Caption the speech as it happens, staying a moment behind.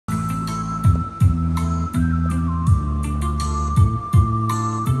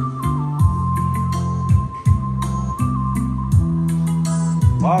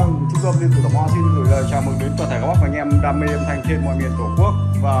âm điện tử Tổng Hoa xin gửi lời chào mừng đến toàn thể các bác và anh em đam mê âm thanh trên mọi miền tổ quốc.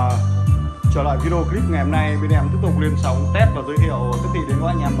 Và trở lại video clip ngày hôm nay, bên em tiếp tục lên sóng test và giới thiệu tiếp thị đến các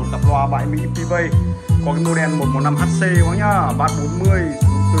anh em một cặp loa BãI MཱI Peavey có cái model 115 HC các nhá, bass 40,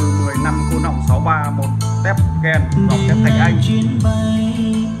 từ 15 côn họng 63, một tép Ken, dòng tép Thành Anh.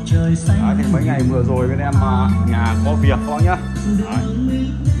 Đấy, thì mấy ngày vừa rồi bên em nhà có việc các nhá. Đấy,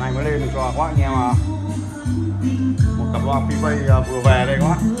 nay mới lên được cho các anh em một cặp loa Peavey vừa về đây các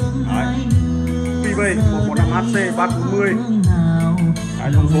bác. Peavey 115 HC bass 40.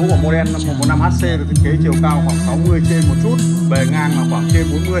 Đấy, thông số của model 115 HC được thiết kế chiều cao khoảng 60 trên một chút, bề ngang là khoảng trên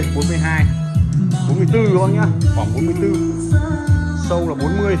 40, 42, 44 các bác nhá, khoảng 44, sâu là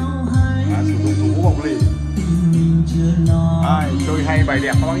 40. Đấy, sử dụng thủ bọc lì. Đấy, chơi hay bài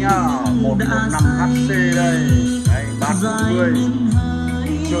đẹp các bác nhá, 115 HC đây. Đấy, bass 40,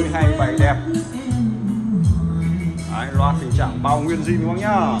 chơi hay bài đẹp. Đấy, loa tình trạng bao nguyên zin các bác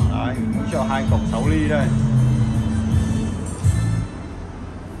nhá. Đấy, hỗ trợ 2 cổng 6 ly đây.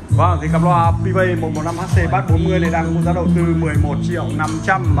 Vâng, thì cặp loa Peavey 115 HC bass 40 này đang có giá đầu tư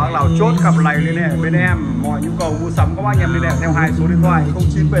 11.500.000. Bác nào chốt cặp này liên hệ bên em. Mọi nhu cầu mua sắm các bác anh em liên hệ theo hai số điện thoại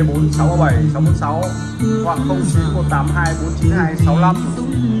 0974 637 646 hoặc 0918 492 65.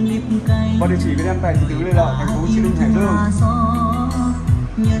 Và địa chỉ bên em tại thị trấn Lê Lợi, thành phố Hồ Chí Minh, Hải Dương.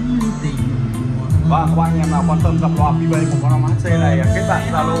 Và các anh em nào quan tâm cặp loa Peavey 115 HC này, kết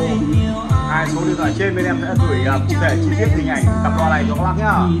bạn Zalo hai số điện thoại trên, bên em sẽ gửi cụ thể chi tiết hình ảnh cặp loa này cho các bác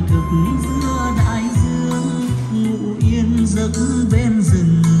nhá.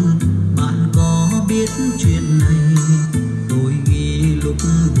 Bạn có biết chuyện này, tôi ghi lúc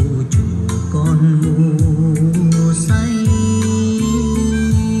vô chủ con ngủ say.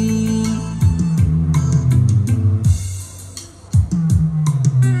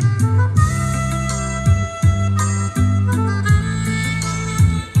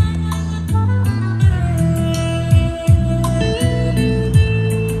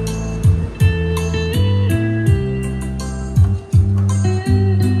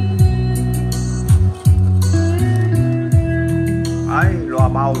 Loa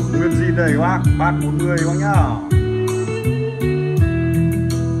bao nguyên zin đây các bác, bass 40 các bác nhá.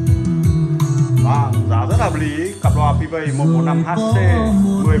 Và giá rất hợp lý, cặp loa Peavey 115 HC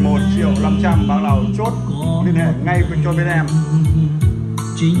 11.500.000. Bác nào chốt liên hệ ngay cho bên em.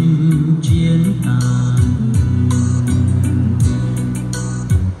 Chinh chiến